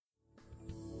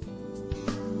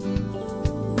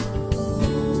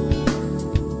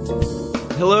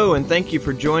Hello, and thank you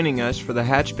for joining us for the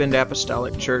Hatchbend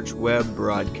Apostolic Church web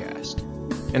broadcast.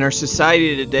 In our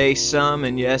society today, some,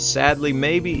 and yes, sadly,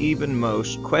 maybe even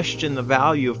most, question the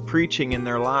value of preaching in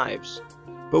their lives.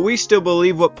 But we still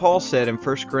believe what Paul said in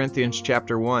 1 Corinthians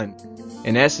chapter 1.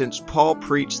 In essence, Paul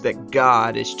preached that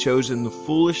God has chosen the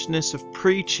foolishness of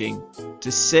preaching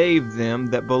to save them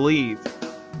that believe.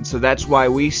 And so that's why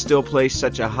we still place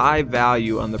such a high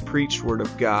value on the preached word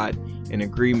of God in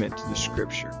agreement to the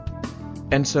Scripture.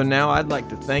 And so now I'd like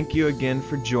to thank you again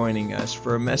for joining us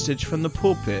for a message from the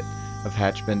pulpit of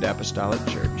Hatchbend Apostolic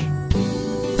Church.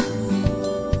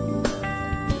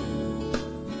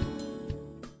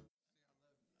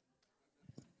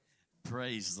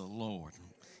 Praise the Lord.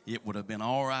 It would have been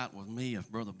all right with me if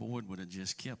Brother Boyd would have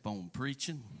just kept on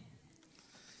preaching.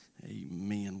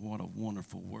 Amen. What a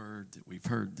wonderful word that we've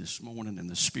heard this morning, and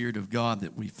the Spirit of God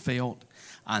that we felt.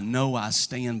 I know I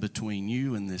stand between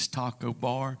you and this taco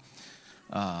bar.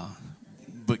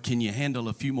 But can you handle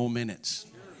a few more minutes?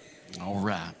 All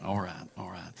right.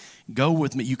 Go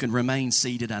with me. You can remain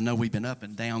seated. I know we've been up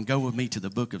and down. Go with me to the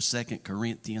book of 2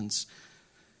 Corinthians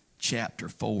chapter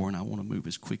 4. And I want to move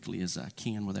as quickly as I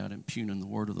can without impugning the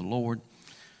word of the Lord.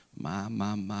 My,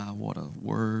 what a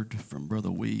word from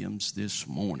Brother Williams this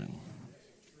morning.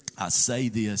 I say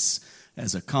this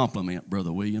as a compliment,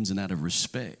 Brother Williams, and out of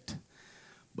respect.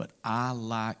 But I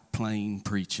like plain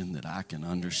preaching that I can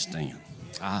understand.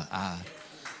 I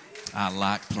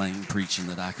like plain preaching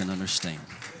that I can understand.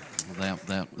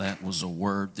 That was a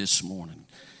word this morning.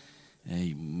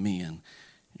 Amen.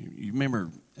 You remember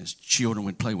as children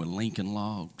we'd play with Lincoln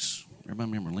Logs?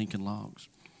 Everybody remember Lincoln Logs?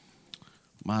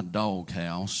 My dog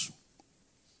house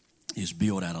is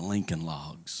built out of Lincoln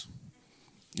Logs.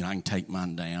 You know, I can take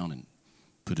mine down and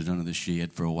put it under the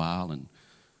shed for a while, and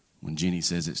when Jenny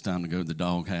says it's time to go to the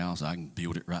dog house, I can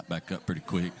build it right back up pretty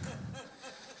quick.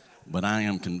 But I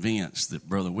am convinced that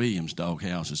Brother Williams' dog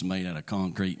house is made out of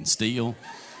concrete and steel.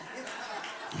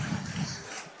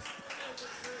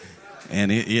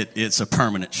 And it's a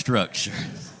permanent structure.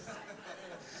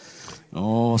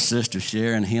 Oh, Sister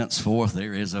Sharon, henceforth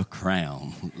there is a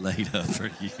crown laid up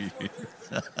for you.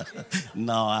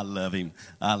 No, I love him.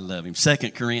 2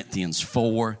 Corinthians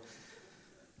 4.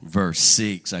 Verse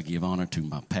 6, I give honor to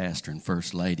my pastor and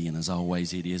first lady, and as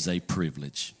always, it is a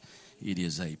privilege. It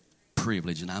is a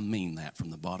privilege, and I mean that from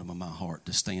the bottom of my heart,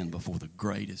 to stand before the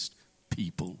greatest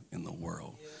people in the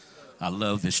world. I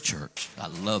love this church.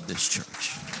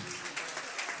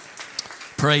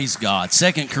 Praise God.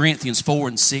 2 Corinthians 4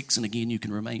 and 6, and again, you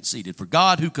can remain seated. For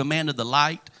God, who commanded the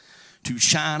light to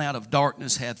shine out of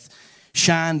darkness, hath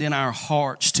shined in our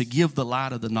hearts to give the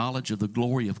light of the knowledge of the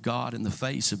glory of God in the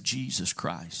face of Jesus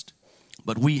Christ.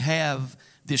 But we have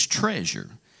this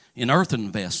treasure in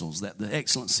earthen vessels, that the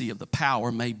excellency of the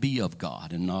power may be of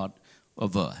God and not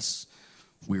of us.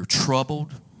 We're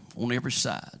troubled on every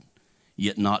side,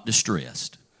 yet not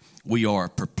distressed. We are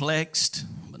perplexed,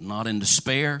 but not in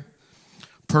despair.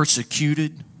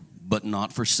 Persecuted, but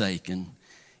not forsaken.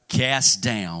 Cast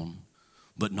down,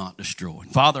 but not destroyed.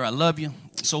 Father, I love you.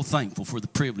 I'm so thankful for the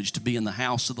privilege to be in the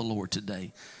house of the Lord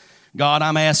today. God,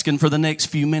 I'm asking for the next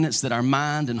few minutes that our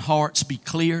mind and hearts be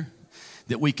clear,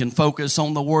 that we can focus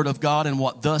on the word of God and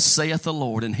what thus saith the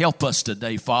Lord. And help us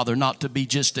today, Father, not to be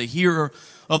just a hearer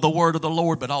of the word of the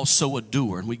Lord, but also a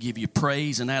doer. And we give you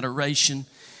praise and adoration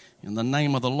in the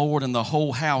name of the Lord. And the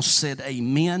whole house said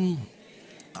amen.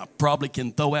 I probably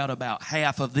can throw out about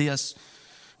half of this,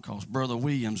 because Brother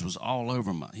Williams was all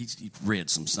over he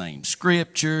read some same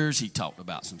scriptures. He talked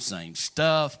about some same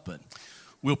stuff, but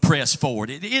we'll press forward.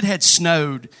 It had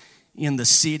snowed in the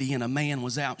city, and a man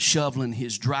was out shoveling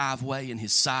his driveway and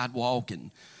his sidewalk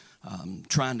and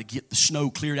trying to get the snow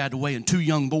cleared out of the way. And two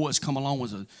young boys come along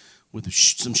with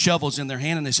some shovels in their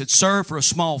hand, and they said, "Sir, for a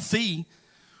small fee,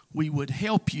 we would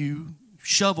help you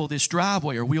shovel this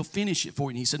driveway, or we'll finish it for you."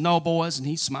 And he said, "No, boys." And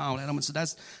he smiled at them and said,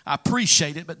 "I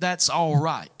appreciate it, but that's all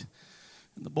right."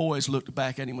 And the boys looked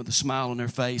back at him with a smile on their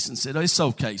face and said, "It's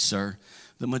okay, sir.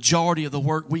 The majority of the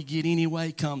work we get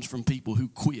anyway comes from people who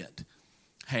quit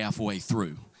halfway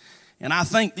through." And I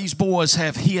think these boys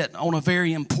have hit on a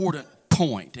very important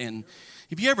point. And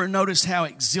have you ever noticed how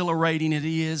exhilarating it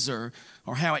is, or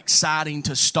how exciting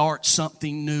to start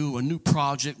something new, a new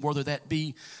project, whether that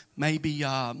be maybe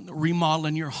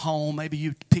remodeling your home. Maybe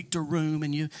you picked a room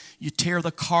and you tear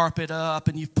the carpet up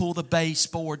and you pull the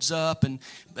baseboards up, and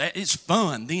it's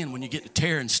fun then when you get to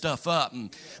tearing stuff up.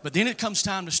 But then it comes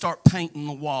time to start painting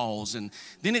the walls, and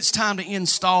then it's time to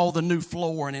install the new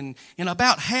floor. And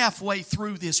about halfway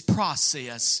through this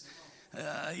process,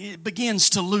 it begins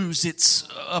to lose its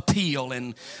appeal.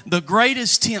 And the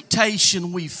greatest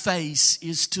temptation we face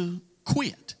is to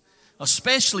quit,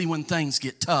 especially when things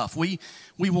get tough. We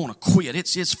want to quit.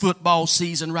 It's football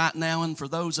season right now, and for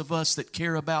those of us that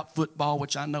care about football,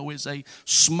 which I know is a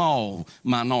small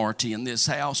minority in this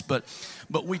house, but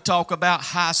we talk about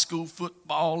high school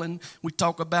football, and we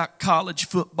talk about college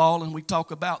football, and we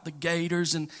talk about the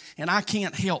Gators, and I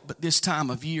can't help but this time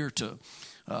of year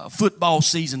football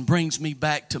season brings me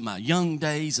back to my young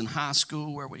days in high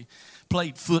school where we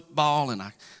played football, and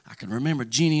I can remember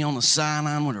Jeannie on the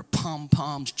sideline with her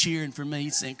pom-poms cheering for me,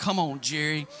 saying, "Come on,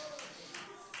 Jerry."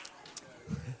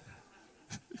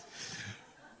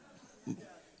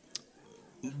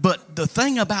 But the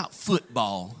thing about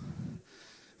football,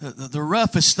 the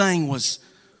roughest thing was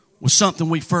something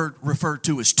we referred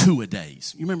to as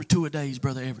two-a-days. You remember two-a-days,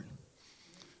 Brother Everett?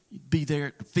 You'd be there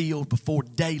at the field before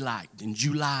daylight in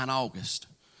July and August.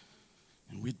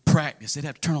 And we'd practice. They'd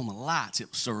have to turn on the lights. It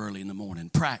was so early in the morning,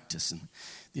 practice. And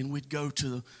then we'd go to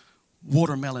the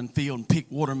watermelon field and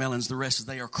pick watermelons the rest of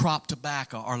the day, or crop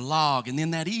tobacco or log. And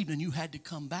then that evening you had to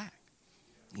come back.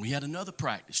 And we had another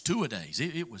practice, two-a-days.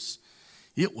 It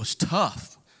was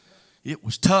tough. It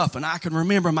was tough. And I can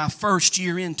remember my first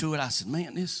year into it, I said,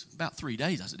 man, this about 3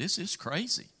 days. I said, this is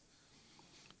crazy.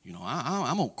 You know,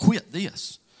 I'm going to quit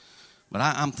this. But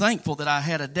I'm thankful that I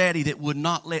had a daddy that would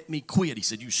not let me quit. He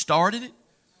said, you started it,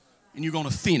 and you're going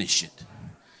to finish it.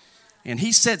 And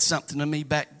he said something to me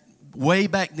way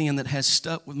back then that has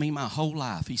stuck with me my whole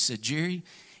life. He said, Jerry,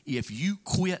 if you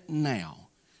quit now,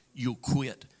 you'll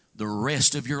quit the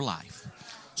rest of your life.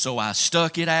 So I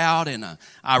stuck it out, and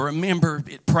I remember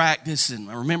at practice, and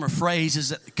I remember phrases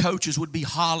that the coaches would be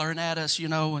hollering at us, you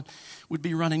know, and we'd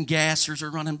be running gassers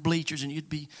or running bleachers, and you'd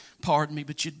be, pardon me,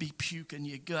 but you'd be puking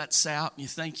your guts out, and you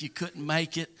think you couldn't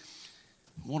make it.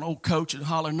 One old coach would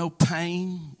holler, no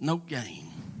pain, no gain.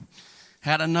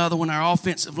 Had another one, our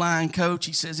offensive line coach,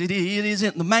 he says, it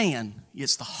isn't the man,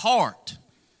 it's the heart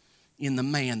in the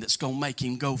man that's going to make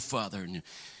him go further. And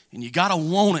you got to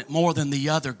want it more than the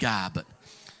other guy. But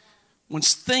when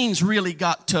things really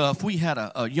got tough, we had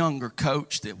a younger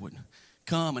coach that would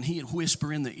come and he'd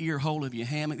whisper in the ear hole of your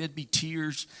hammock. There'd be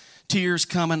tears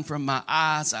coming from my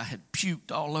eyes. I had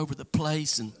puked all over the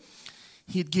place. And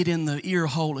he'd get in the ear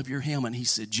hole of your helmet and he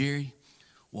said, Jerry,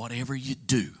 whatever you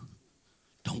do,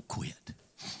 don't quit.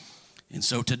 And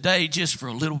so today, just for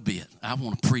a little bit, I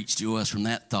want to preach to us from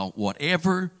that thought.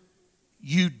 Whatever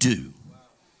you do,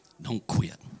 don't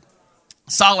quit.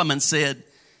 Solomon said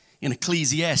in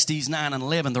Ecclesiastes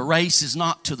 9:11, the race is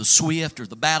not to the swift or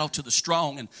the battle to the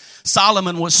strong. And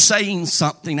Solomon was saying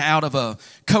something out of a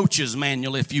coach's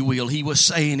manual, if you will. He was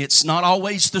saying it's not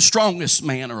always the strongest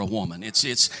man or a woman.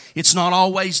 It's not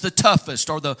always the toughest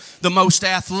or the most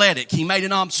athletic. He made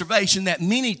an observation that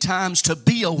many times to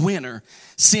be a winner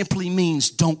simply means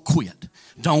don't quit.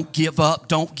 Don't give up.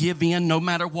 Don't give in. No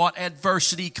matter what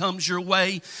adversity comes your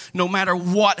way, no matter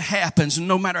what happens,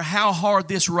 no matter how hard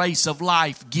this race of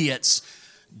life gets,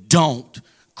 don't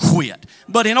quit.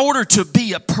 But in order to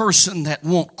be a person that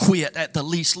won't quit at the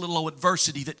least little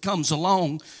adversity that comes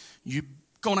along, you're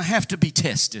going to have to be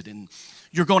tested, and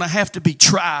you're going to have to be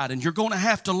tried, and you're going to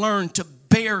have to learn to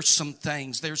bear some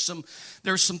things. There's some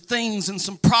things and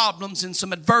some problems and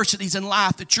some adversities in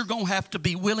life that you're going to have to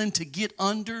be willing to get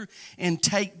under and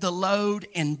take the load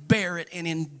and bear it and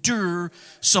endure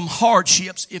some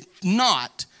hardships. If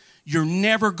not, you're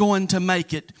never going to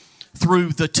make it through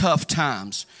the tough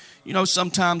times. You know,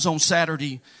 sometimes on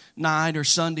Saturday night or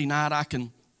Sunday night, I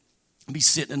can be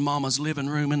sitting in Mama's living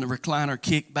room in the recliner,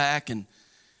 kick back, and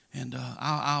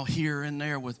I'll hear her in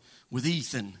there with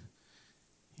Ethan.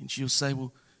 And she'll say,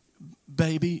 well,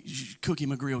 baby, cook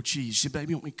him a grilled cheese. She said, baby,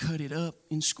 you want me to cut it up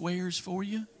in squares for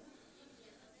you?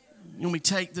 You want me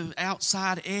to take the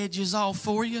outside edges off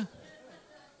for you?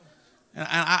 And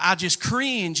I just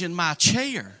cringe in my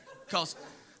chair because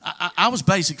I was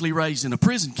basically raised in a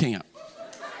prison camp.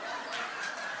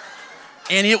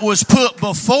 And it was put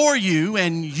before you,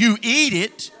 and you eat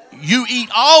it. You eat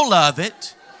all of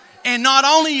it. And not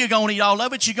only are you going to eat all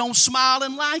of it, you're going to smile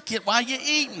and like it while you're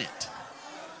eating it.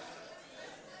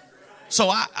 So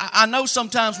I know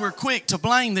sometimes we're quick to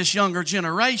blame this younger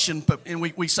generation, and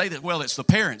we say that, well, it's the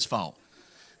parents' fault.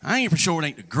 I ain't for sure it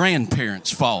ain't the grandparents'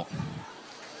 fault.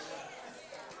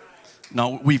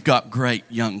 No, we've got great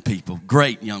young people.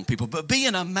 But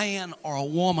being a man or a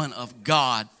woman of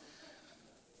God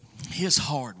is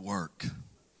hard work.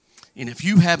 And if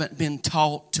you haven't been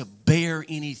taught to bear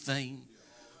anything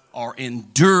or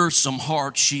endure some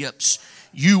hardships,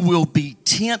 you will be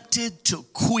tempted to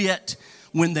quit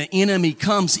when the enemy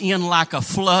comes in like a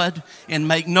flood. And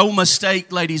make no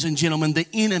mistake, ladies and gentlemen, the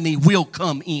enemy will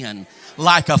come in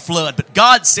like a flood. But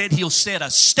God said He'll set a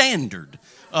standard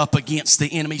up against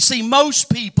the enemy. See, most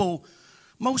people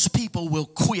will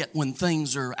quit when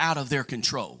things are out of their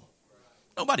control.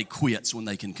 Nobody quits when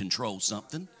they can control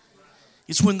something.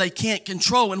 It's when they can't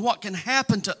control. And what can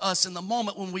happen to us in the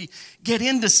moment when we get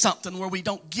into something where we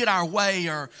don't get our way,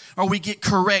 or we get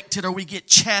corrected, or we get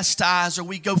chastised, or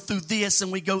we go through this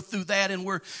and we go through that, and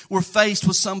we're faced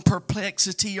with some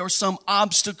perplexity or some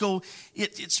obstacle.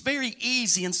 It's very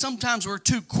easy, and sometimes we're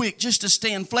too quick just to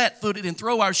stand flat-footed and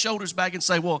throw our shoulders back and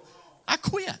say, well, I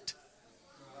quit.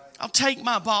 I'll take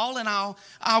my ball and I'll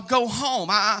go home.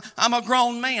 I'm a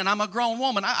grown man. I'm a grown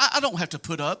woman. I don't have to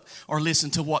put up or listen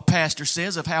to what pastor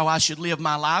says of how I should live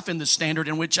my life and the standard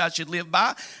in which I should live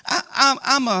by.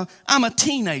 I'm a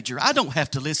teenager. I don't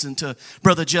have to listen to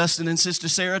Brother Justin and Sister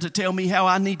Sarah to tell me how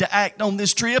I need to act on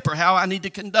this trip or how I need to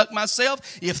conduct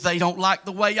myself. If they don't like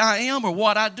the way I am or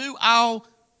what I do, I'll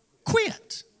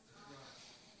quit.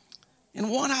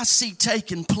 And what I see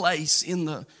taking place in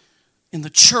the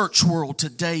church world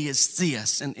today is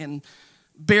this, and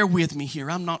bear with me here.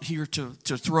 I'm not here to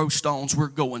throw stones. We're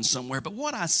going somewhere. But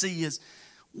what I see is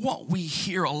what we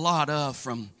hear a lot of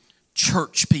from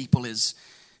church people is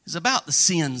about the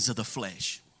sins of the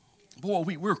flesh.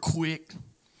 Boy, we're quick.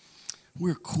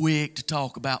 We're quick to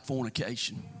talk about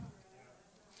fornication.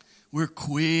 We're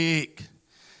quick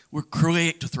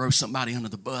to throw somebody under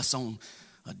the bus on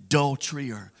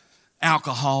adultery or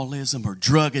alcoholism or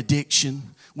drug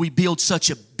addiction. We build such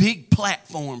a big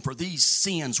platform for these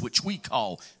sins, which we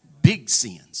call big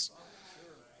sins.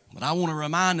 But I want to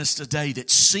remind us today that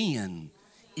sin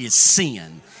is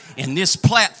sin. And this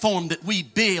platform that we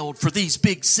build for these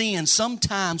big sins,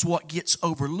 sometimes what gets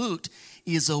overlooked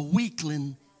is a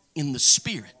weakling in the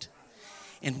spirit.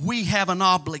 And we have an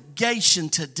obligation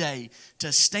today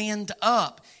to stand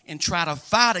up and try to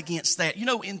fight against that. You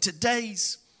know, in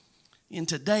today's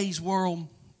world,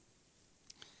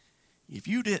 if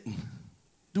you didn't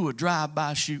do a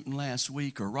drive-by shooting last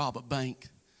week or rob a bank,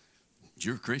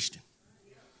 you're a Christian.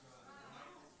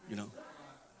 You know,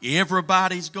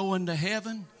 everybody's going to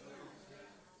heaven,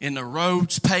 and the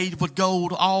road's paved with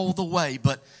gold all the way.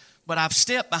 But I've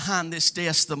stepped behind this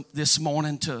desk this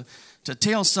morning to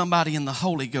tell somebody in the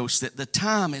Holy Ghost that the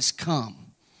time has come.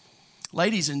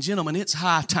 Ladies and gentlemen, it's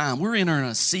high time. We're entering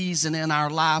a season in our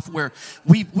life where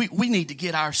we need to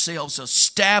get ourselves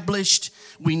established.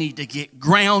 We need to get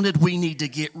grounded. We need to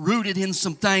get rooted in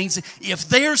some things. If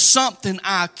there's something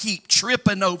I keep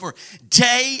tripping over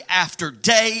day after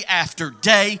day after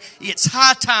day, it's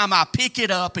high time I pick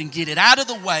it up and get it out of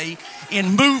the way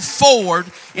and move forward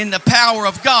in the power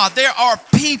of God. There's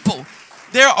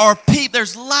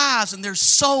lives and there's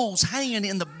souls hanging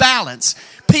in the balance.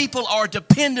 People are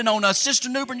dependent on us. Sister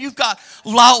Newbern, you've got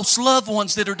lost loved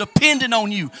ones that are dependent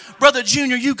on you. Brother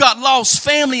Junior, you've got lost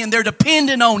family and they're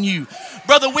dependent on you.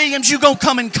 Brother Williams, you're going to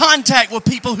come in contact with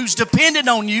people who's dependent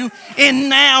on you, and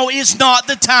now is not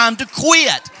the time to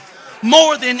quit.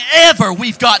 More than ever,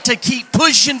 we've got to keep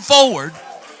pushing forward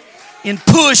and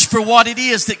push for what it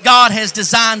is that God has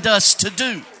designed us to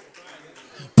do.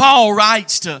 Paul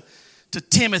writes to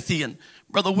Timothy, and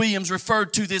Brother Williams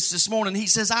referred to this morning. He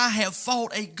says, I have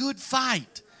fought a good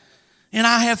fight, and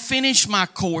I have finished my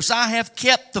course. I have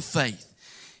kept the faith.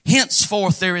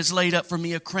 Henceforth there is laid up for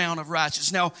me a crown of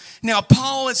righteousness. Now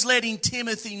Paul is letting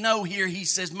Timothy know here. He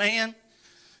says, man,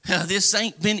 this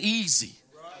ain't been easy.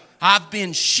 I've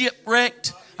been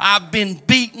shipwrecked. I've been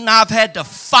beaten. I've had to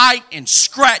fight and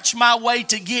scratch my way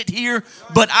to get here,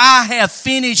 but I have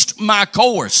finished my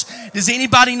course. Does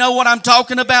anybody know what I'm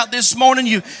talking about this morning?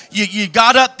 You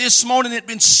got up this morning. It'd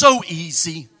been so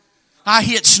easy. I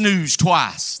hit snooze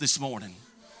twice this morning.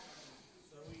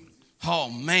 Oh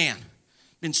man,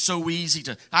 been so easy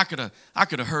to. I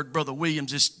could have heard Brother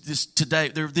Williams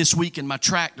this week in my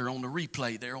tractor on the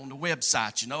replay there on the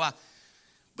website. You know,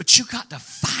 but you got to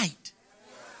fight.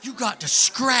 You got to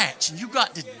scratch, and you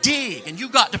got to dig, and you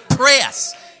got to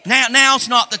press. Now's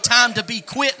not the time to be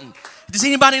quitting. Does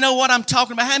anybody know what I'm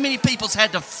talking about? How many people's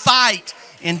had to fight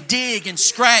and dig and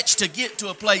scratch to get to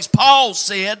a place? Paul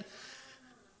said,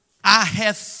 I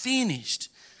have finished.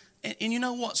 And you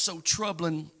know what's so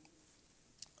troubling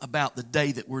about the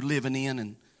day that we're living in,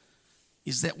 and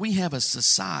is that we have a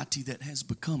society that has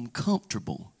become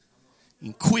comfortable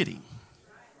in quitting.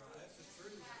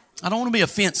 I don't want to be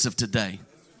offensive today.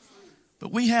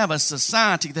 But we have a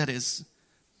society that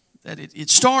it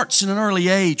starts in an early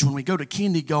age when we go to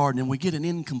kindergarten and we get an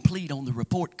incomplete on the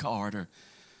report card,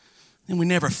 and we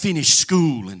never finish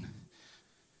school, and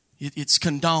it's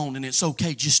condoned and it's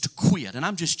okay just to quit. And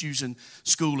I'm just using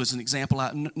school as an example.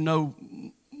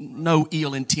 No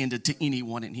ill intended to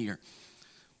anyone in here.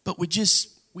 But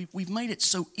we've made it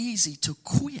so easy to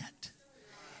quit.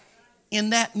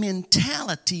 And that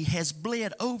mentality has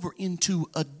bled over into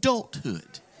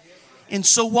adulthood. And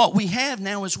so what we have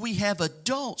now is we have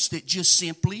adults that just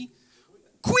simply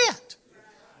quit.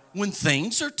 When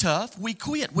things are tough, we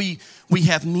quit. We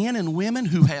have men and women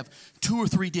who have 2 or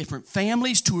 3 different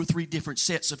families, 2 or 3 different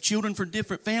sets of children for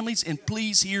different families. And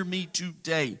please hear me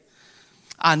today.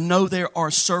 I know there are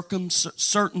certain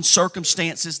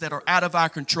circumstances that are out of our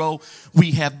control.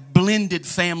 We have blended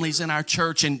families in our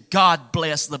church, and God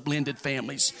bless the blended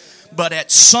families. But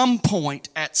at some point,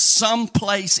 at some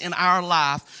place in our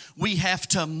life, we have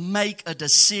to make a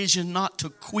decision not to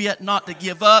quit, not to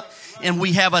give up. And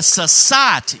we have a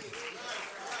society.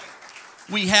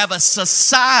 We have a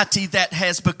society that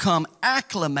has become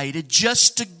acclimated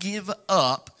just to give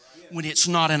up when it's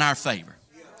not in our favor.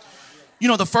 You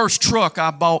know, the first truck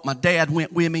I bought, my dad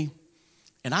went with me,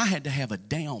 and I had to have a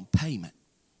down payment.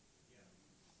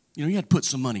 You know, you had to put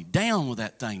some money down with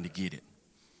that thing to get it.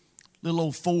 Little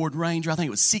old Ford Ranger, I think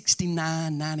it was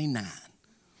 $69.99.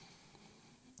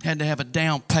 Had to have a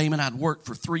down payment. I'd worked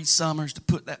for 3 summers to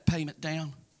put that payment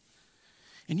down.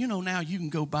 And you know, now you can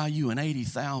go buy you an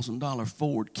 $80,000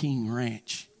 Ford King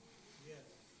Ranch,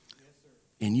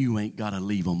 and you ain't got to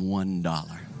leave them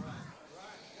 $1.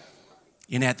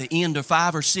 And at the end of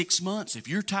 5 or 6 months, if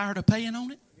you're tired of paying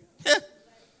on it,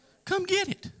 come get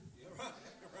it.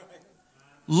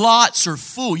 Lots are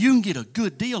full. You can get a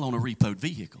good deal on a repoed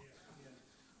vehicle.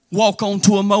 Walk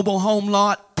onto a mobile home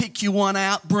lot, pick you one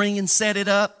out, bring and set it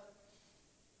up.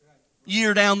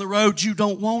 Year down the road, you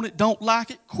don't want it, don't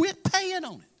like it, quit paying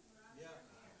on it.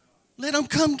 Let them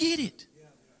come get it.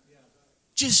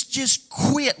 Just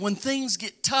quit. When things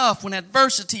get tough, when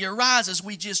adversity arises,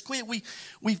 we just quit.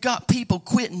 We've got people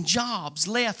quitting jobs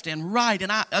left and right.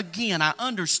 And I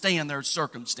understand their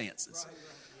circumstances.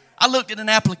 I looked at an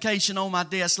application on my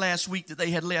desk last week that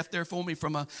they had left there for me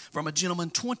from a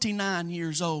gentleman 29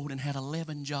 years old and had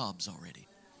 11 jobs already.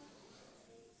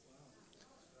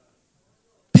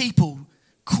 People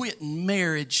quitting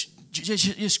marriage,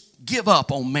 just give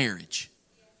up on marriage.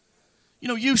 You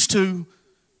know, used to,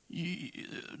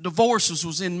 divorces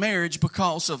was in marriage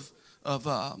because of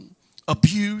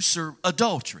abuse or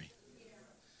adultery.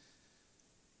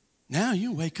 Now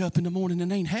you wake up in the morning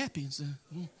and ain't happy and say,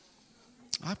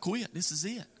 I quit. This is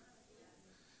it.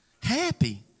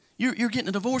 Happy. You're getting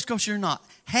a divorce because you're not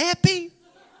happy.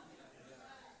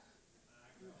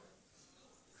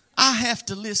 I have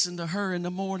to listen to her in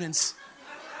the mornings.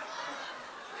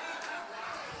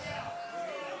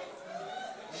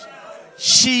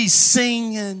 She's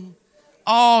singing.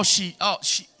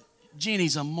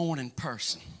 Jenny's a morning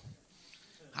person.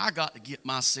 I got to get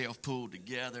myself pulled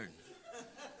together.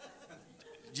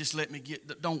 Just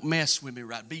don't mess with me,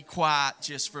 right? Be quiet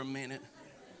just for a minute.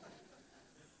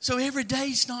 So every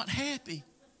day's not happy.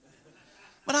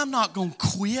 But I'm not going to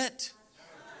quit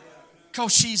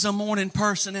because she's a morning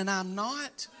person and I'm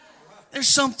not. There's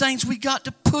some things we got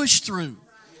to push through.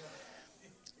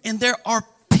 And there are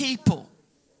people,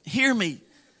 hear me,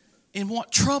 and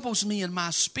what troubles me in my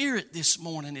spirit this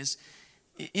morning is,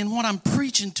 in what I'm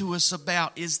preaching to us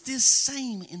about, is this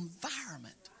same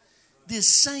environment, this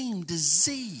same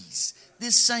disease,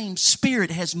 this same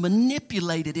spirit has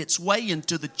manipulated its way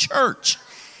into the church.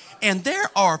 And there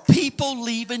are people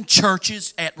leaving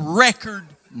churches at record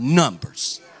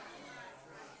numbers.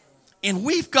 And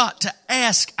we've got to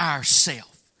ask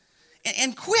ourselves,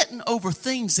 and quitting over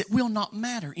things that will not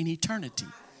matter in eternity.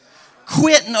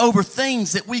 Quitting over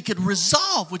things that we could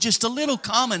resolve with just a little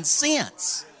common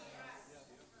sense.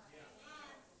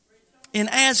 And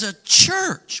as a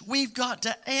church, we've got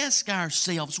to ask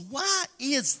ourselves, why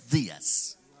is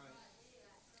this?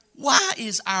 Why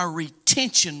is our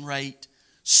retention rate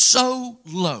so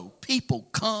low? People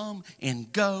come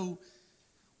and go.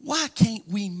 Why can't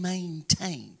we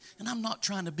maintain? And I'm not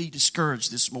trying to be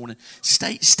discouraged this morning.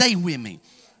 Stay with me.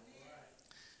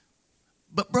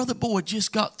 But Brother Boyd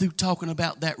just got through talking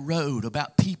about that road,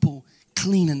 about people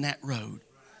cleaning that road.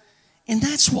 And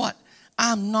that's what,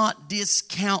 I'm not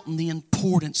discounting the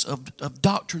importance of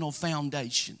doctrinal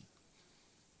foundation.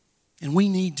 And we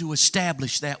need to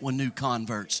establish that with new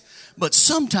converts. But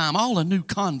sometime all a new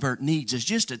convert needs is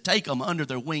just to take them under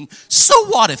their wing. So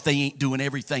what if they ain't doing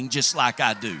everything just like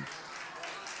I do?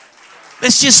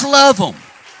 Let's just love them.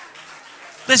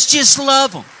 Let's just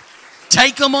love them.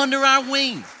 Take them under our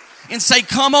wing. And say,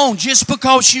 come on, just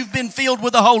because you've been filled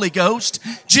with the Holy Ghost,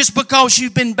 just because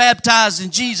you've been baptized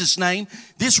in Jesus' name,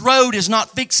 this road is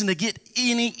not fixing to get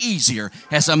any easier.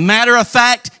 As a matter of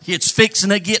fact, it's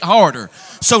fixing to get harder.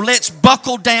 So let's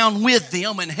buckle down with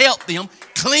them and help them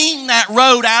clean that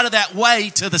road out of that way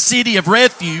to the city of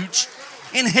refuge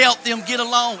and help them get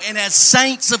along. And as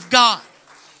saints of God,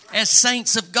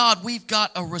 we've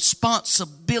got a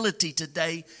responsibility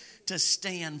today to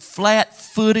stand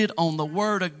flat-footed on the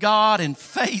Word of God and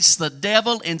face the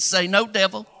devil and say, no,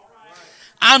 devil,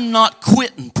 I'm not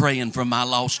quitting praying for my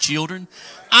lost children.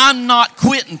 I'm not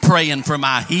quitting praying for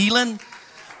my healing.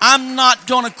 I'm not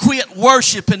going to quit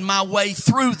worshiping my way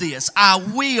through this. I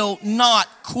will not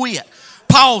quit.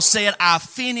 Paul said, I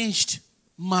finished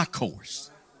my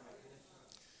course.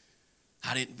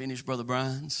 I didn't finish Brother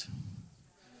Brian's.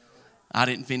 I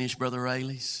didn't finish Brother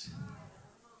Rayleigh's.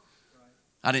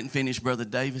 I didn't finish Brother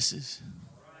Davis's.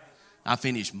 I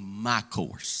finished my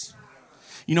course.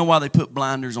 You know why they put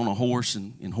blinders on a horse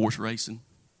in horse racing?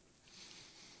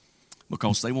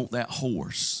 Because they want that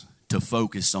horse to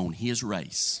focus on his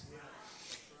race.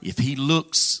 If he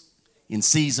looks and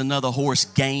sees another horse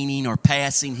gaining or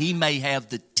passing, he may have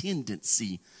the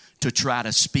tendency to try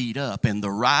to speed up. And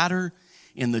the rider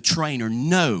and the trainer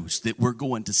knows that we're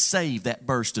going to save that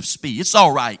burst of speed. It's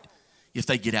all right if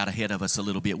they get out ahead of us a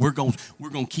little bit. We're going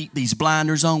to keep these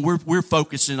blinders on. We're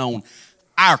focusing on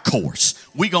our course.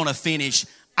 We're going to finish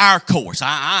our course.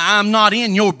 I'm not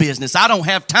in your business. I don't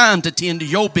have time to tend to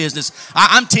your business.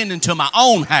 I'm tending to my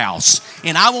own house,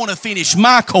 and I want to finish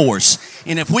my course.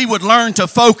 And if we would learn to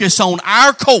focus on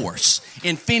our course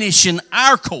and finishing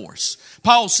our course,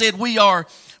 Paul said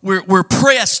we're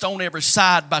pressed on every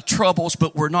side by troubles,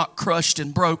 but we're not crushed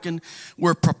and broken.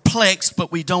 We're perplexed,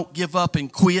 but we don't give up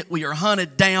and quit. We are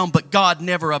hunted down, but God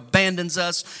never abandons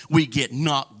us. We get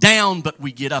knocked down, but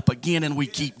we get up again and we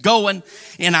keep going.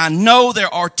 And I know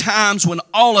there are times when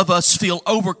all of us feel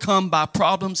overcome by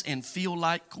problems and feel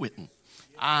like quitting.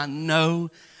 I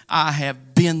know I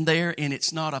have been there, and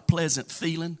it's not a pleasant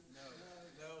feeling.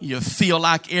 You feel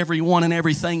like everyone and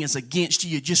everything is against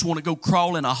you. You just want to go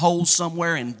crawl in a hole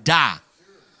somewhere and die.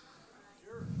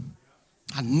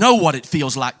 I know what it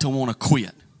feels like to want to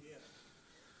quit.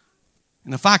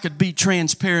 And if I could be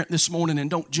transparent this morning, and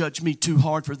don't judge me too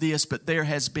hard for this, but there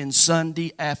has been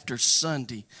Sunday after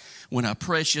Sunday when a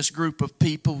precious group of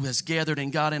people has gathered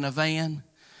and got in a van,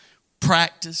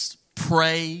 practiced,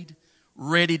 prayed,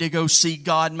 ready to go see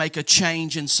God make a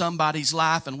change in somebody's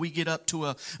life, and we get up to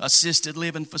a assisted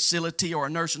living facility or a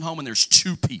nursing home and there's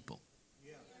 2 people.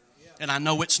 And I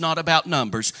know it's not about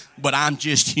numbers, but I'm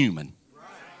just human.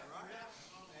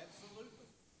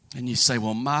 And you say,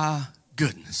 well, my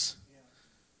goodness,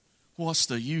 what's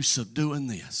the use of doing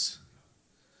this?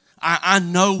 I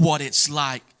know what it's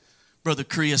like, Brother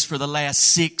Chris, for the last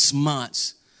 6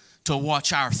 months to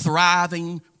watch our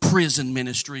thriving prison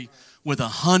ministry with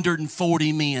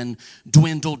 140 men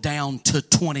dwindle down to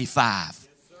 25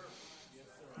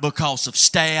 because of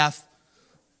staff,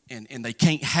 and they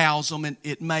can't house them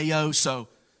at Mayo, so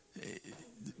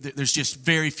there's just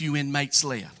very few inmates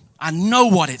left. I know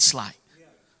what it's like.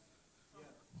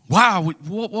 Wow,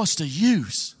 what's the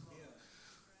use?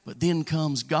 But then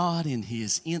comes God in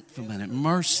His infinite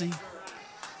mercy,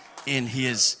 in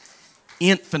His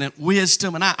infinite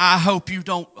wisdom, and I hope you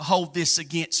don't hold this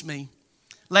against me.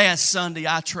 Last Sunday,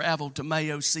 I traveled to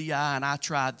Mayo CI, and I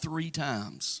tried 3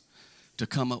 times to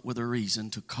come up with a reason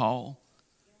to call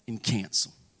and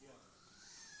cancel.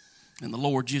 And the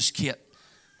Lord just kept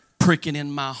pricking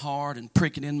in my heart and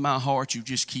pricking in my heart. You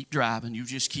just keep driving. You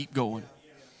just keep going.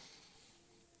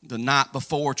 The night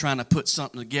before, trying to put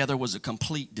something together was a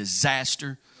complete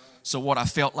disaster. So what I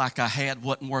felt like I had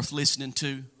wasn't worth listening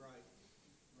to.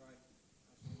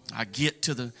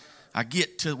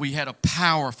 We had a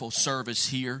powerful service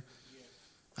here.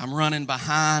 I'm running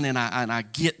behind, and I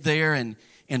get there, and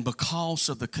because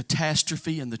of the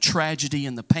catastrophe and the tragedy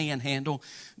in the Panhandle,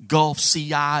 Gulf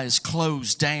CI is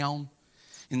closed down,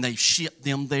 and they shipped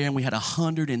them there, and we had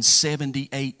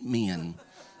 178 men.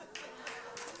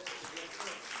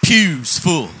 Pews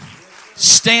full,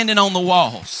 standing on the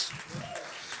walls.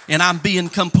 And I'm being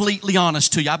completely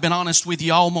honest to you. I've been honest with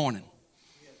you all morning.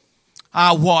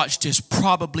 I watched as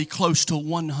probably close to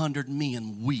 100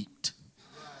 men wept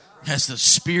as the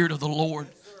Spirit of the Lord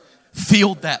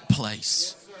filled that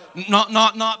place.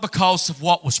 Not because of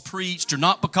what was preached or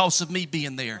not because of me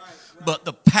being there, but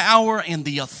the power and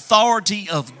the authority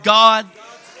of God.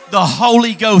 The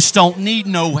Holy Ghost don't need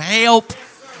no help.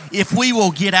 If we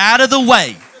will get out of the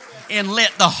way and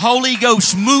let the Holy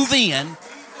Ghost move in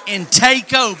and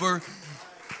take over,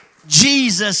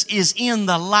 Jesus is in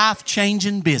the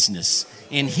life-changing business,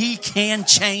 and He can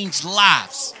change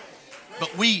lives. But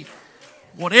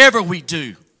whatever we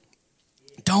do,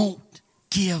 don't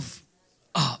give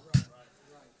up.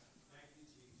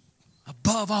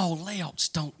 Above all else,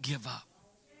 don't give up.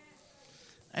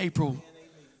 April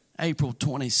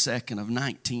 22nd of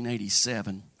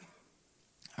 1987,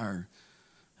 I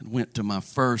went to my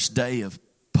first day of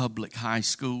public high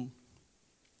school,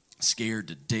 scared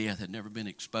to death. Had never been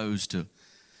exposed to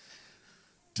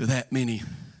that many,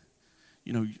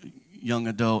 young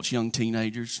adults, young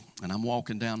teenagers. And I'm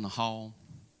walking down the hall,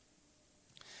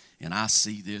 and I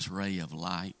see this ray of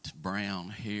light,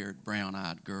 brown-haired,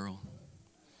 brown-eyed girl.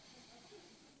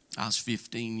 I was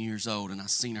 15 years old, and I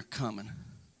seen her coming.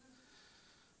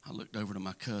 I looked over to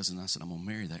my cousin. I said, I'm going to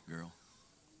marry that girl.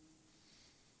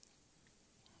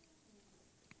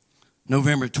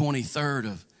 November 23rd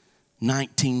of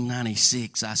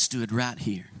 1996, I stood right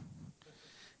here,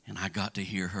 and I got to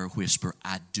hear her whisper,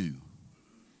 I do.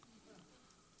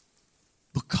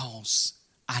 Because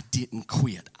I didn't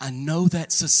quit. I know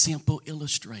that's a simple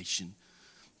illustration,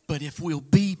 but if we'll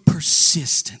be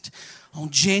persistent, on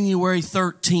January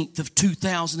 13th of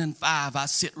 2005, I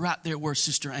sit right there where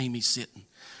Sister Amy's sitting.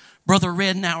 Brother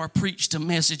Rednauer preached a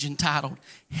message entitled,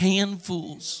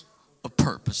 Handfuls of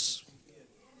Purpose.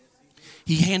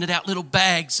 He handed out little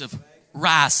bags of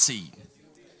rye seed.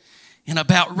 And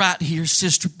about right here,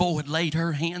 Sister Boyd laid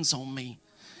her hands on me.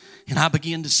 And I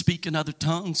began to speak in other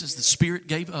tongues as the Spirit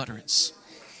gave utterance.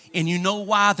 And you know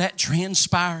why that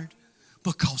transpired?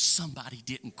 Because somebody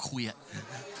didn't quit.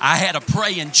 I had a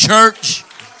praying church.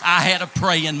 I had a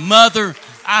praying mother.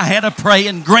 I had a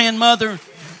praying grandmother.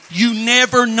 You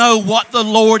never know what the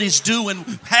Lord is doing,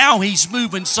 how He's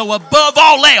moving. So above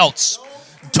all else,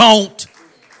 don't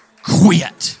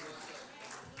quit.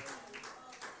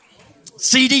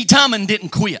 C.D. Tummon didn't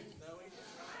quit.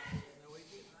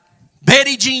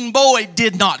 Betty Jean Boyd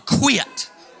did not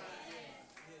quit.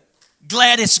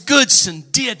 Gladys Goodson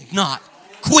did not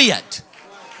quit.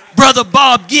 Brother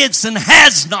Bob Gibson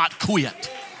has not quit.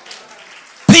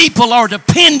 People are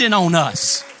dependent on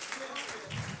us.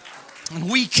 And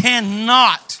we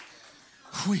cannot.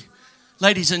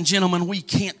 Ladies and gentlemen, we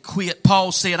can't quit.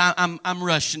 Paul said, I'm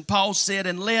rushing. Paul said,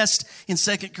 unless, in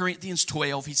 2 Corinthians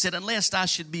 12, he said, unless I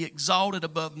should be exalted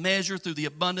above measure through the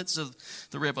abundance of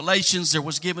the revelations, there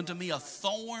was given to me a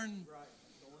thorn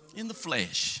in the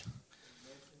flesh,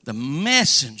 the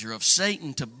messenger of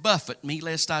Satan to buffet me,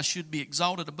 lest I should be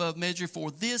exalted above measure.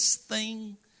 For this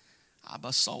thing I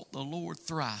besought the Lord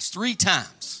thrice, 3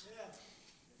 times,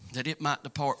 that it might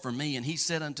depart from me. And he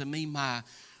said unto me, my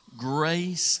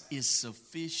grace is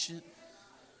sufficient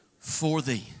for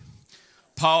thee.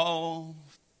 Paul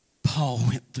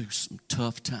went through some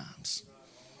tough times.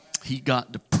 He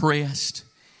got depressed.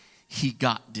 He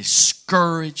got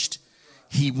discouraged.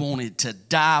 He wanted to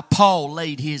die. Paul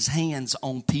laid his hands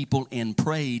on people and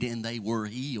prayed, and they were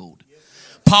healed.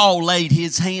 Paul laid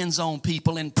his hands on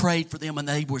people and prayed for them, and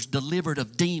they were delivered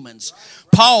of demons.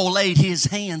 Paul laid his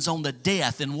hands on the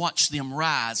deaf and watched them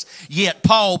rise. Yet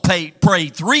Paul prayed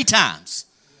 3 times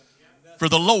for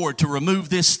the Lord to remove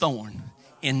this thorn,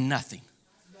 and nothing.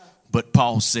 But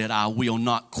Paul said, I will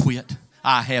not quit.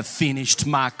 I have finished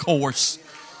my course.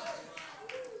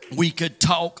 We could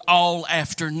talk all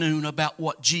afternoon about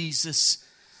what Jesus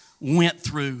went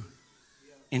through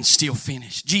and still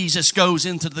finish. Jesus goes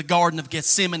into the Garden of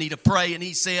Gethsemane to pray, and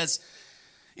he says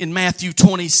in Matthew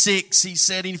 26, he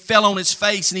said, he fell on his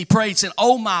face and he prayed, said,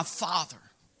 oh my Father,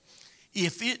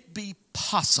 if it be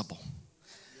possible,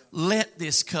 let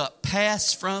this cup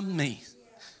pass from me.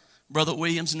 Brother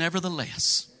Williams,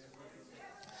 nevertheless,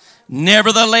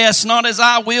 not as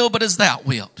I will, but as thou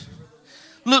wilt.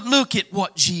 Look at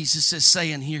what Jesus is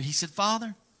saying here. He said,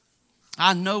 Father,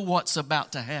 I know what's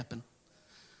about to happen.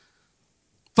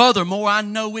 Furthermore, I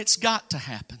know it's got to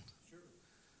happen.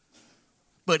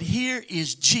 But here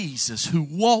is Jesus who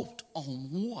walked on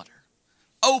water,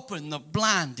 opened the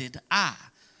blinded eye,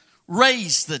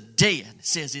 raised the dead.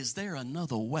 Says, is there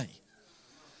another way?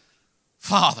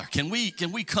 Father, can we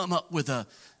come up with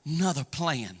another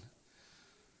plan?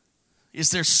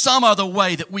 Is there some other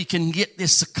way that we can get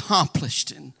this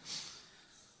accomplished? And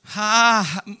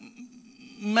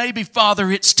maybe,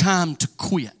 Father, it's time to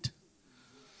quit.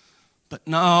 But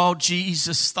no,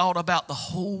 Jesus thought about the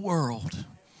whole world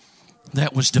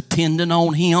that was dependent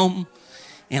on him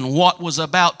and what was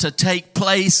about to take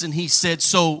place. And he said,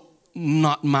 so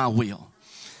not my will.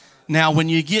 Now, when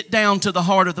you get down to the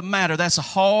heart of the matter,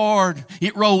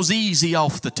 it rolls easy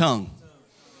off the tongue.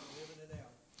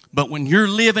 But when you're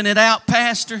living it out,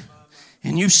 Pastor,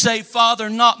 and you say, Father,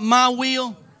 not my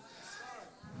will,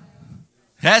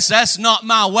 that's not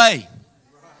my way,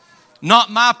 not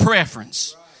my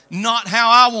preference. Not how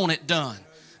I want it done.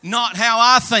 Not how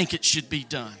I think it should be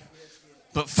done.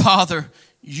 But Father,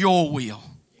 your will.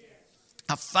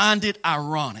 I find it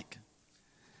ironic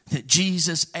that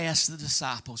Jesus asked the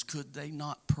disciples, could they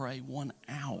not pray 1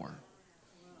 hour?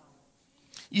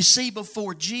 You see,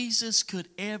 before Jesus could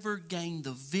ever gain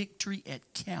the victory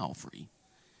at Calvary,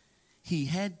 he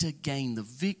had to gain the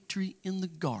victory in the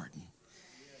garden.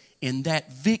 And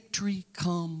that victory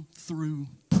come through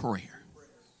prayer.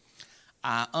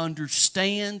 I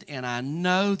understand and I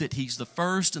know that he's the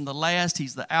first and the last.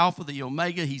 He's the Alpha, the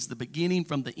Omega. He's the beginning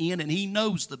from the end. And he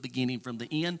knows the beginning from the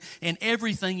end. And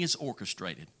everything is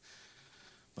orchestrated.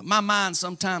 But my mind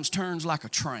sometimes turns like a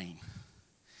train.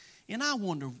 And I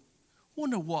wonder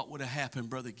what would have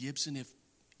happened, Brother Gibson, if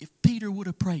Peter would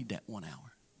have prayed that 1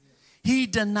 hour. He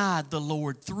denied the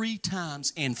Lord 3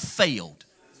 times and failed.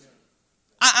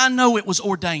 I know it was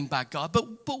ordained by God, but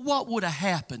what would have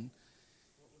happened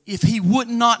if he would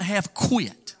not have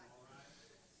quit?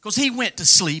 Because he went to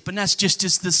sleep, and that's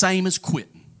just the same as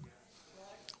quitting.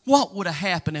 What would have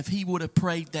happened if he would have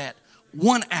prayed that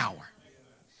 1 hour?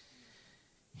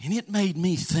 And it made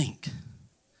me think,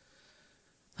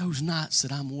 those nights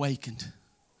that I'm awakened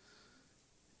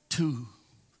 2,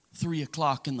 3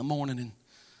 o'clock in the morning and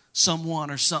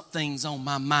someone or something's on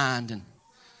my mind, and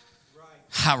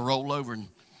I roll over and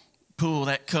pull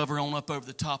that cover on up over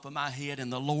the top of my head,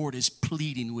 and the Lord is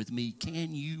pleading with me,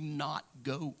 can you not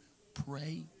go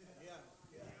pray?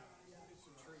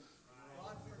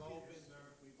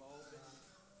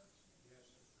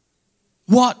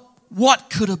 What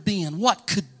could have been, what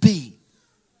could be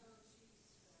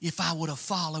if I would have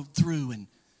followed through and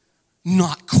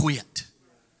not quit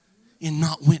and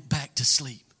not went back to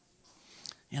sleep?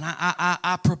 And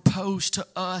I propose to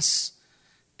us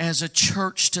as a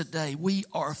church today, we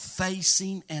are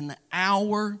facing an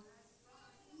hour.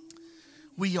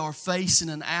 We are facing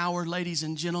an hour, ladies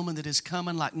and gentlemen, that is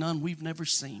coming like none we've never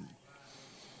seen.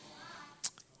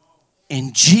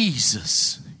 And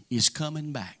Jesus is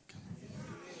coming back.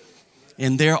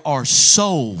 And there are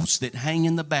souls that hang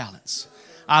in the balance.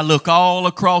 I look all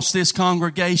across this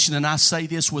congregation and I say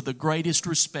this with the greatest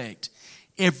respect.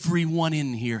 Everyone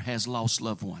in here has lost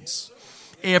loved ones.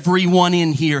 Everyone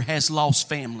in here has lost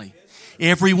family.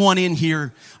 Everyone in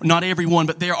here, not everyone,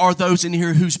 but there are those in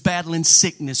here who's battling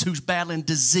sickness, who's battling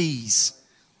disease.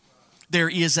 There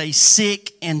is a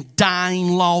sick and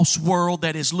dying, lost world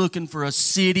that is looking for a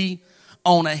city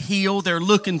on a hill. They're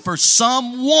looking for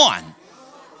someone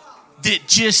that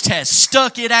just has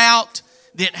stuck it out,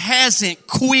 that hasn't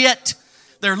quit.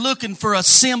 They're looking for a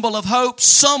symbol of hope,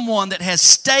 someone that has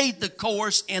stayed the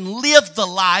course and lived the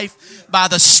life by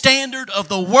the standard of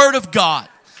the Word of God.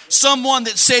 Someone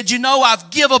that said, you know,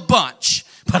 I've give a bunch,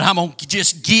 but I'm going to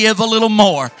just give a little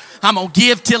more. I'm going to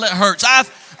give till it hurts.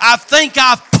 I think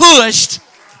I've pushed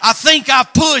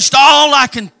all I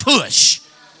can push,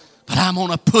 but I'm going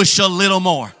to push a little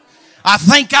more. I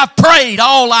think I've prayed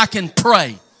all I can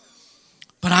pray,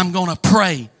 but I'm going to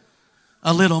pray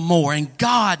a little more. And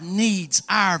God needs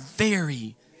our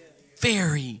very,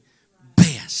 very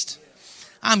best.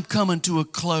 I'm coming to a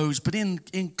close, but in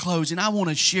closing, I want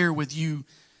to share with you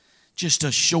just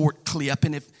a short clip.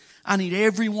 And if I need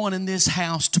everyone in this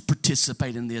house to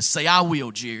participate in this, say, I will,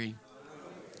 Jerry.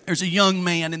 There's a young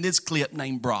man in this clip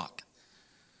named Brock.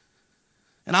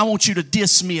 And I want you to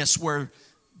dismiss where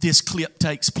this clip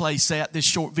takes place at, this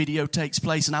short video takes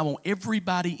place. And I want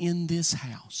everybody in this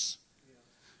house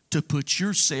to put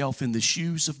yourself in the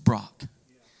shoes of Brock.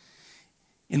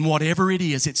 And whatever it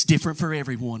is, it's different for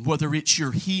everyone. Whether it's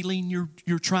your healing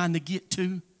you're trying to get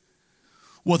to,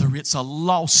 whether it's a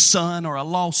lost son or a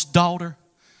lost daughter,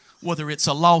 whether it's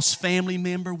a lost family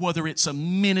member, whether it's a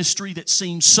ministry that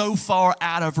seems so far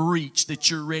out of reach that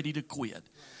you're ready to quit.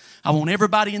 I want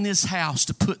everybody in this house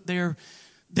to put their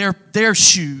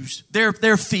shoes,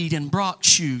 their feet in Brock's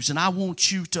shoes. And I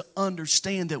want you to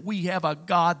understand that we have a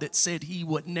God that said He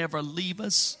would never leave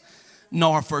us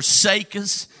nor forsake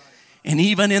us. And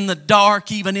even in the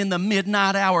dark, even in the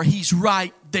midnight hour, He's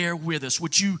right there with us.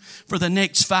 Would you, for the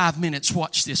next 5 minutes,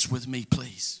 watch this with me,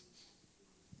 please?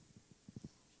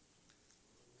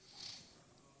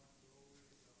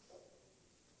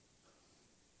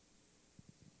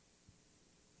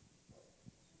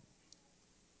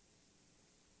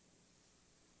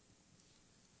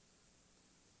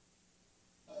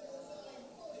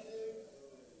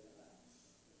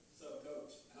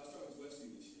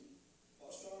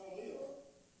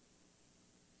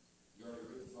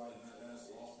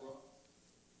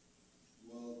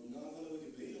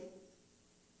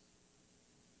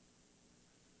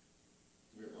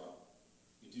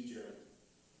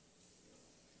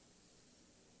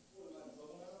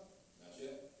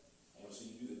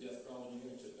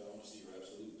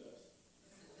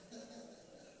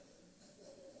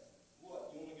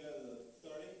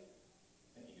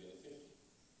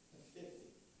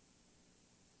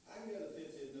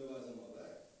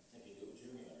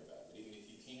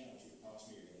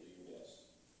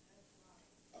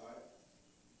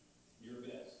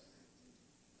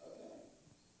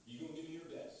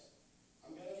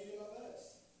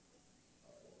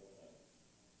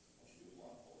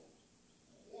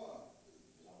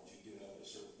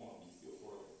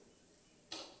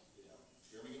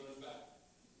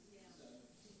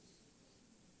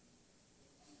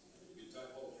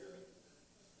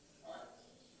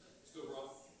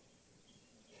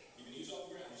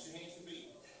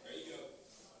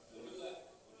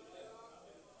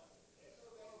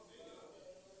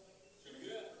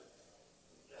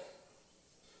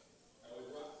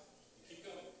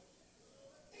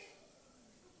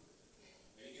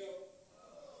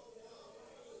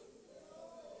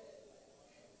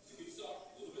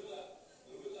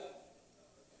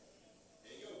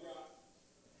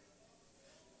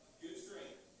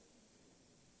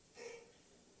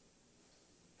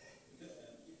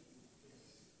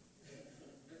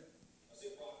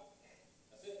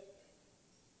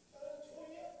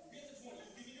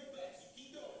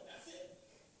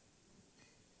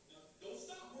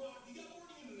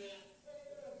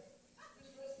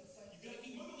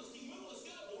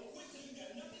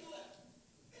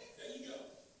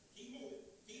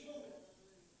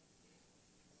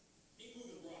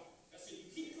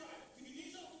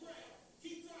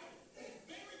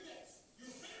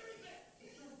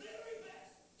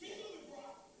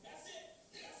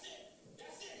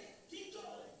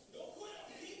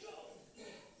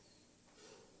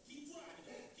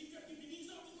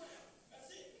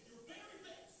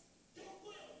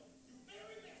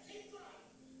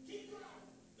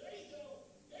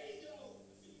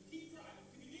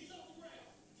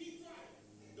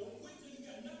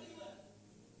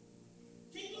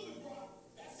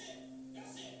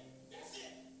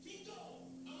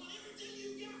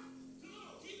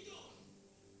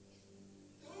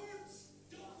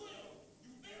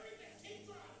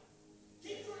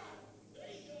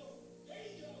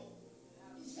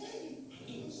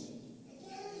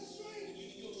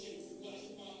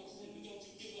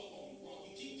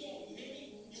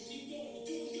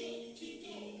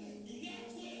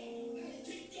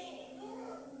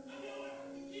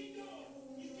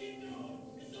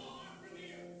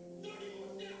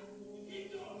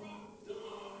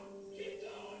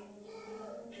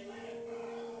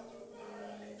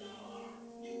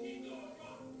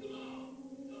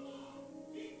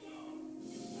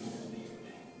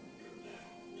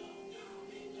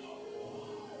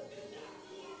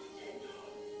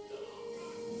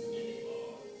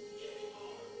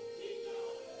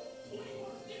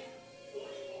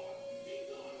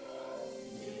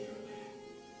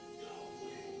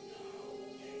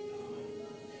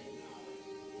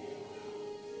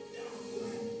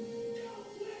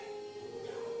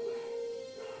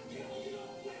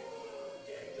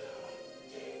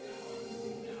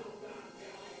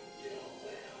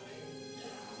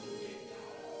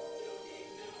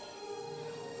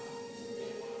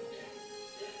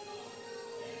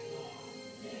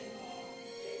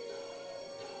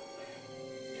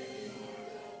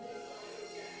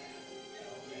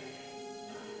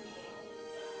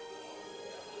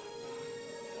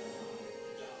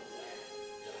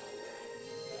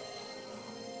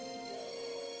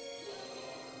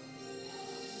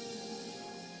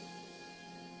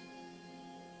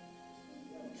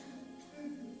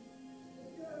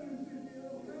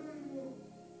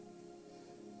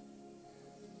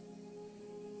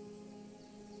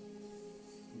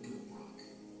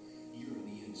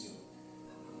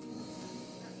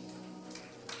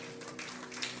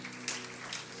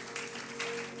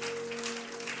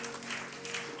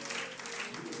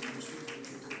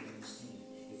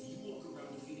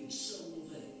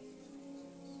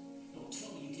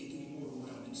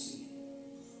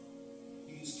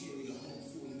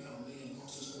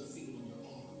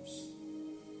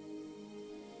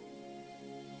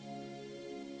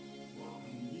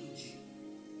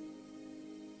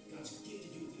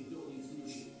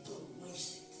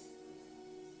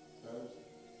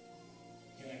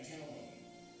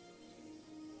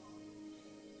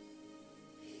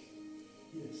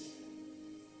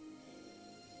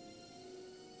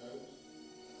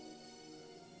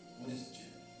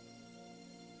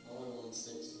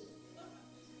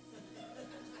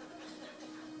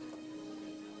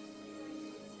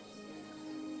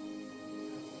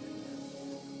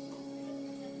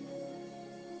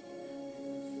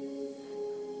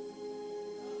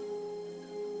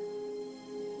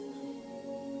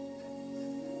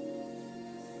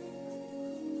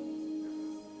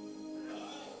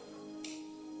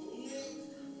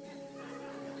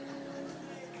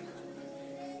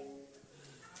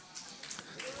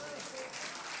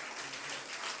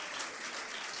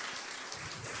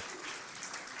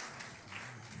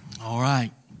 All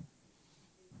right.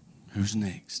 Who's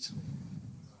next?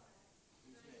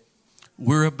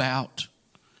 We're about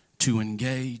to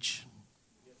engage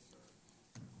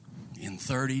in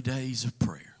 30 days of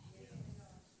prayer.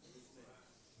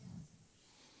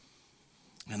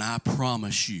 And I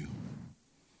promise you,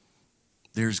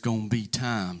 there's going to be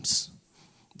times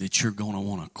that you're going to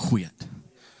want to quit.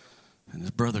 And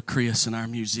as Brother Chris and our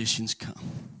musicians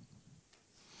come,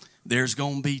 there's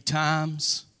going to be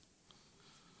times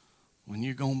when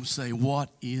you're going to say, what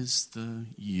is the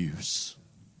use?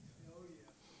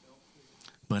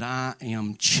 But I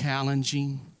am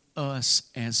challenging us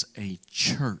as a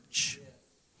church.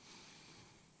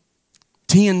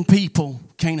 10 people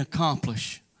can't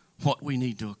accomplish what we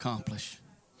need to accomplish.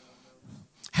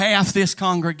 Half this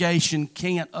congregation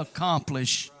can't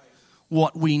accomplish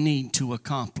what we need to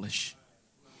accomplish.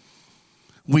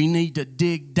 We need to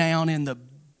dig down in the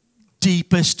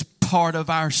deepest part of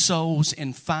our souls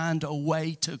and find a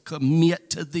way to commit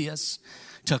to this,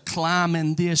 to climb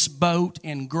in this boat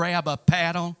and grab a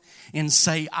paddle and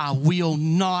say, I will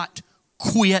not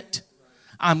quit.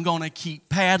 I'm going to keep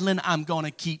paddling. I'm going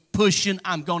to keep pushing.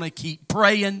 I'm going to keep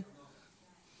praying.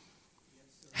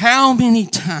 How many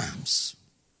times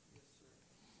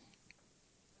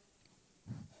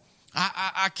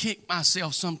I kick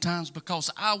myself sometimes because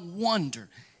I wonder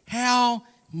how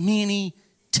many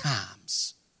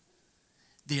times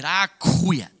did I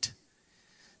quit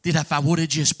that if I would have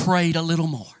just prayed a little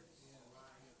more,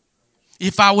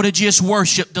 if I would have just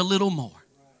worshiped a little more,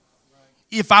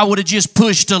 if I would have just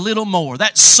pushed a little more,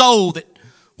 that soul that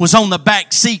was on the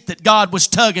back seat that God was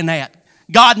tugging at,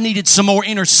 God needed some more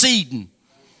interceding,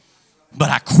 but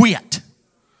I quit.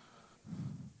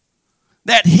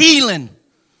 That healing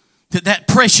that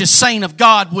precious saint of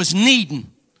God was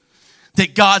needing,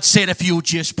 that God said, if you'll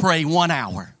just pray 1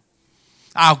 hour,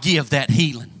 I'll give that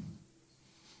healing.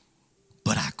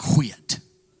 But I quit.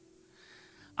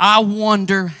 I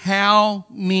wonder how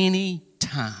many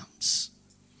times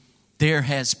there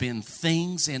has been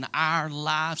things in our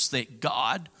lives that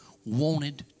God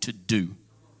wanted to do.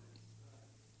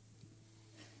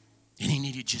 And He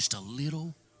needed just a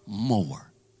little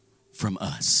more from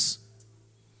us.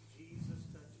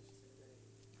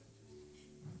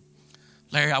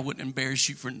 Larry, I wouldn't embarrass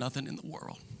you for nothing in the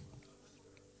world.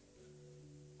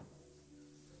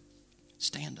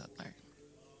 Stand up, Larry.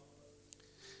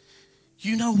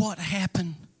 You know what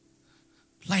happened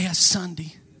last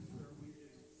Sunday?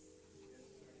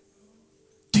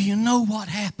 Do you know what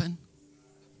happened?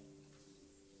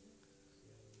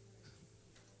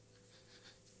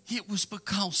 It was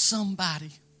because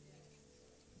somebody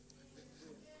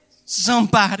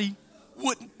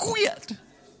wouldn't quit.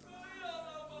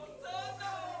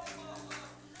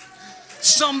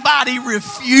 Somebody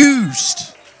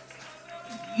refused.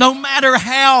 No matter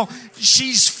how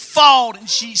she's fought and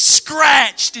she's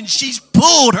scratched and she's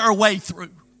pulled her way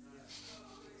through.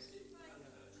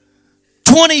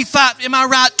 25, am I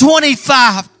right?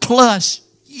 25 plus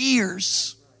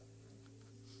years.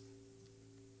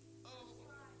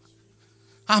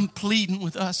 I'm pleading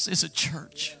with us as a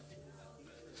church.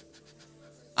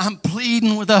 I'm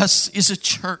pleading with us as a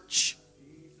church.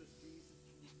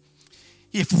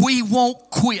 If we won't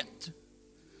quit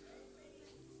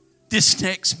this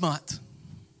next month,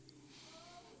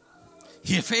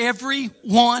 if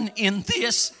everyone in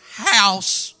this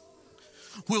house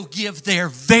will give their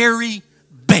very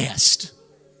best,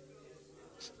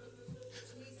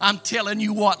 I'm telling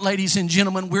you what, ladies and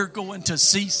gentlemen, we're going to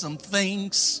see some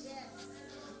things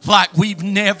like we've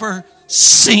never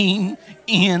seen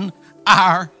in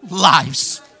our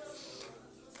lives.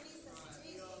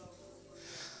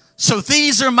 So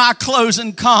these are my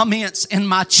closing comments and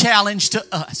my challenge to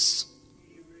us.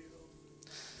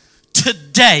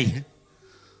 Today,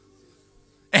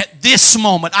 at this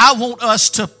moment, I want us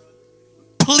to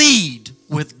plead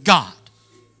with God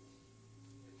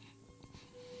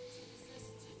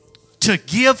to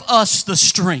give us the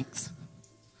strength.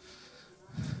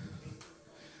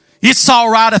 It's all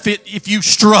right if you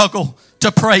struggle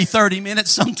to pray 30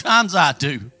 minutes. Sometimes I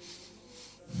do.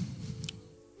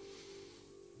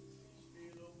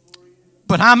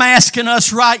 But I'm asking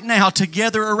us right now to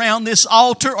gather around this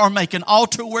altar or make an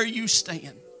altar where you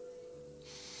stand.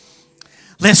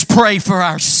 Let's pray for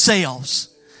ourselves.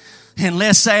 And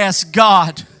let's ask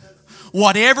God,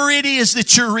 whatever it is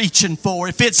that you're reaching for,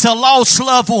 if it's a lost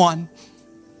loved one,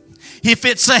 if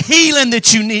it's a healing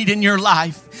that you need in your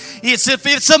life, if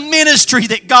it's a ministry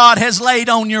that God has laid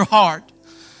on your heart,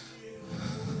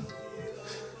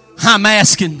 I'm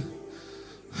asking,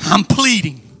 I'm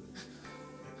pleading,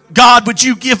 God, would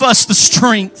you give us the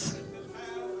strength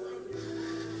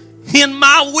in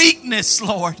my weakness,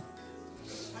 Lord.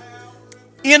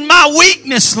 In my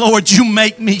weakness, Lord, you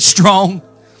make me strong.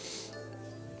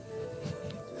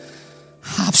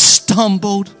 I've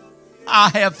stumbled. I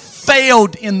have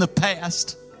failed in the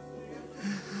past.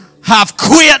 I've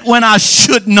quit when I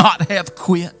should not have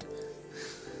quit.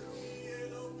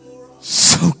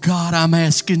 So God, I'm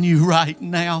asking you right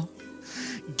now,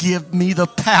 give me the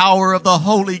power of the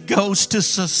Holy Ghost to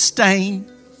sustain,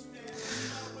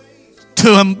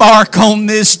 to embark on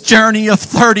this journey of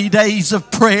 30 days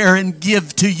of prayer and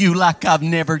give to you like I've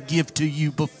never given to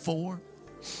you before.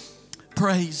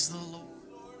 Praise the Lord.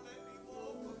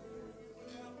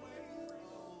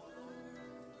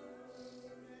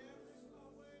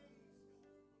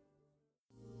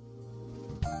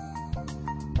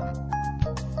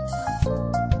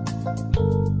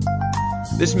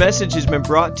 This message has been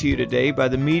brought to you today by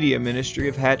the media ministry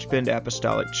of Hatchbend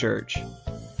Apostolic Church.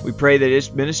 We pray that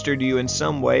it's ministered to you in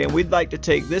some way, and we'd like to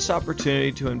take this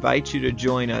opportunity to invite you to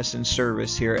join us in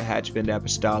service here at Hatchbend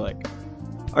Apostolic.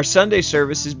 Our Sunday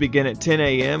services begin at 10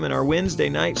 a.m. and our Wednesday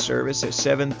night service at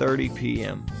 7:30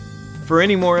 p.m. For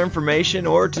any more information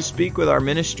or to speak with our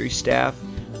ministry staff,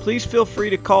 please feel free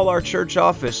to call our church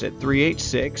office at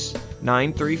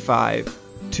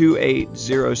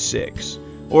 386-935-2806.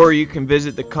 Or you can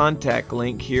visit the contact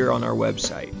link here on our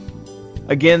website.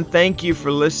 Again, thank you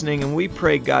for listening, and we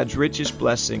pray God's richest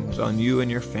blessings on you and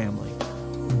your family.